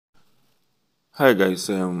Hi guys,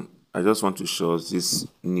 I just want to show us this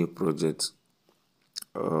new project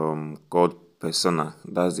called Persona.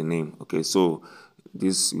 That's the name. Okay, so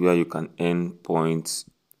this is where you can earn points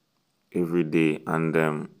every day, and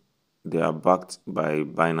they are backed by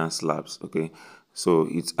Binance Labs. Okay, so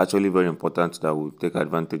it's actually very important that we take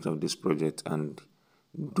advantage of this project and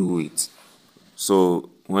do it. So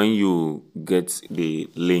when you get the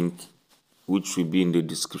link, which will be in the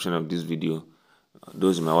description of this video,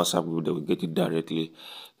 those in my WhatsApp group, they will get it directly.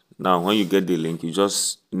 Now when you get the link, you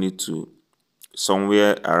just need to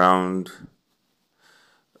somewhere around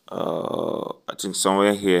I think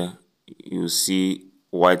somewhere here you see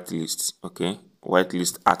whitelist. Okay,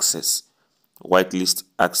 whitelist access.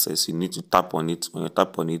 You need to tap on it. When you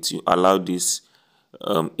tap on it, you allow this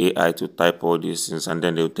AI to type all these things, and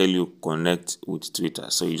then they'll tell you connect with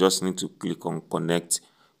Twitter. So you just need to click on connect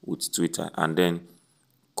with Twitter and then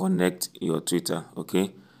connect your Twitter.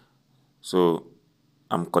 Okay, so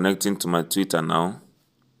I'm connecting to my Twitter now.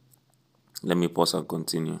 Let me pause and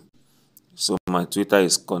continue. So my Twitter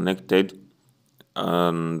is connected,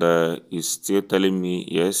 and it's still telling me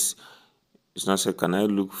yes. It's not saying can I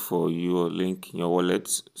look for your link in your wallet.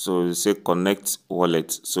 So it say connect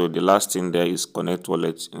wallet. So the last thing there is connect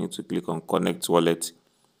wallet. I need to click on connect wallet.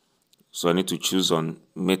 So I need to choose on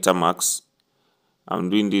MetaMask. I'm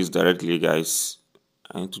doing this directly, guys.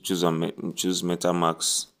 I need to choose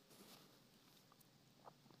MetaMask.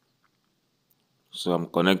 So I'm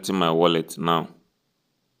connecting my wallet now.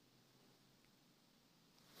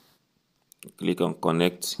 Click on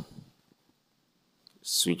connect.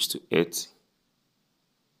 Switch to it.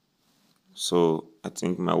 So I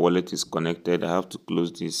think my wallet is connected. I have to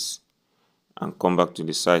close this and come back to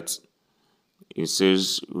the site. It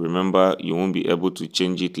says, remember, you won't be able to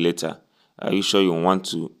change it later. Are you sure you want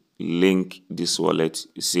to link this wallet?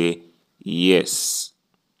 You say yes.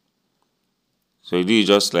 So it is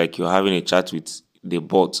just like you're having a chat with the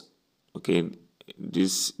bot. Okay,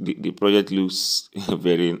 the project looks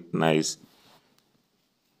very nice.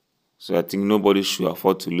 So I think nobody should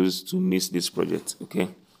afford to miss this project. Okay,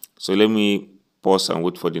 so let me pause and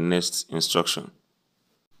wait for the next instruction,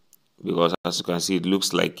 because as you can see, it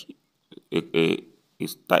looks like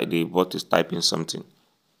the bot is typing something.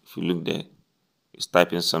 If you look there, it's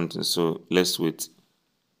typing something. So let's wait.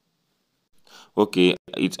 Okay,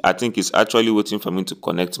 I think it's actually waiting for me to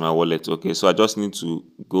connect my wallet. Okay, so I just need to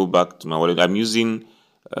go back to my wallet. I'm using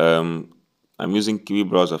Kiwi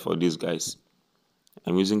browser for this, guys.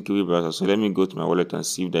 I'm using Kiwi browser. So let me go to my wallet and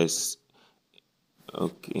see if there's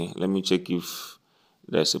okay. Let me check if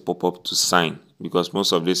there's a pop-up to sign, because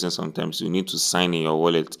most of these things sometimes you need to sign in your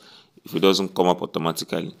wallet if it doesn't come up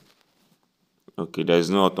automatically. Okay, there is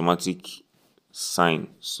no automatic sign.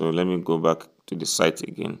 So let me go back to the site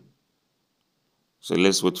again. So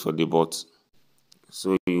let's wait for the bot.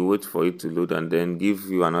 So you wait for it to load and then give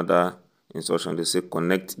you another instruction. They say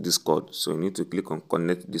connect Discord. So you need to click on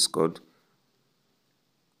connect Discord.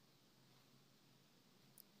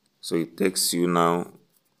 So it takes you now.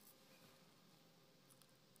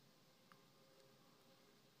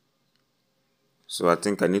 So I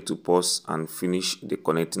think I need to pause and finish the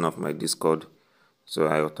connecting of my Discord. So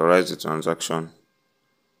I authorize the transaction.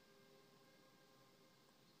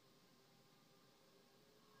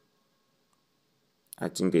 I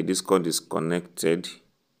think the Discord is connected.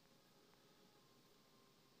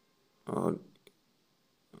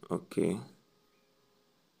 Okay.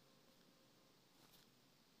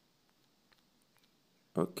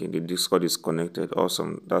 Okay, the Discord is connected.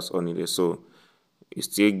 Awesome. That's all needed. So you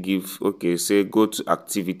still give, okay, say go to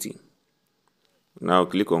activity. Now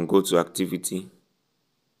click on go to activity.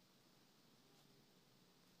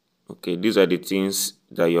 Okay, these are the things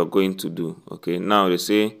that you're going to do. Okay, now they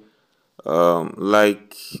say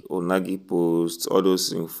like Onagi posts, all those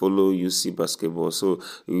things, follow UC basketball. So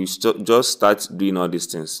you just start doing all these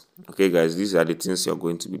things. Okay, guys, these are the things you're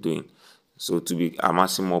going to be doing. So to be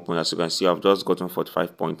amassing more points, as you can see, I've just gotten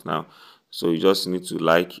 45 points now. So you just need to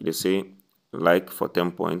like, they say like for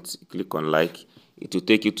 10 points, click on like. It will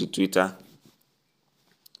take you to Twitter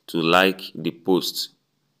to like the post.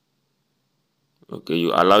 Okay,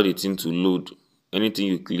 you allow the thing to load. Anything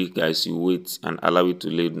you click, guys, you wait and allow it to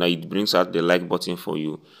load. Now it brings out the like button for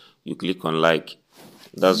you. You click on like.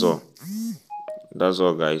 That's all. That's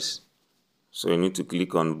all, guys. So you need to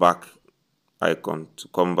click on back icon to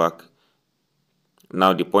come back.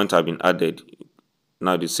 Now the points have been added.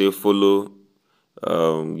 Now they say follow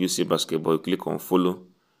UC basketball. You click on follow.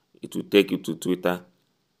 It will take you to Twitter.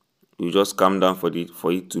 You just calm down for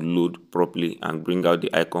it to load properly and bring out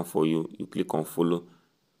the icon for you. You click on follow.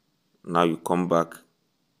 Now you come back.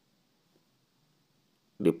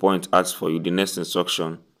 the point asks for you the next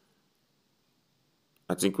instruction.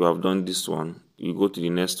 I think we have done this one. You go to the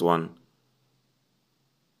next one.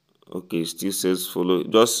 Okay, still says follow.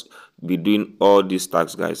 Just be doing all these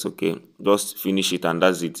tasks, guys. Okay, just finish it and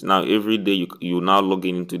that's it. Now every day you now log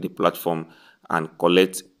in into the platform and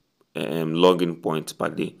collect login points per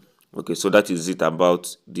day. Okay, so that is it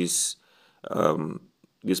about this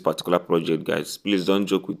this particular project, guys. Please don't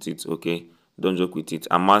joke with it. Okay, don't joke with it.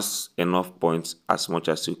 Amass enough points as much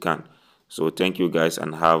as you can. So thank you guys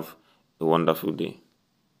and have a wonderful day.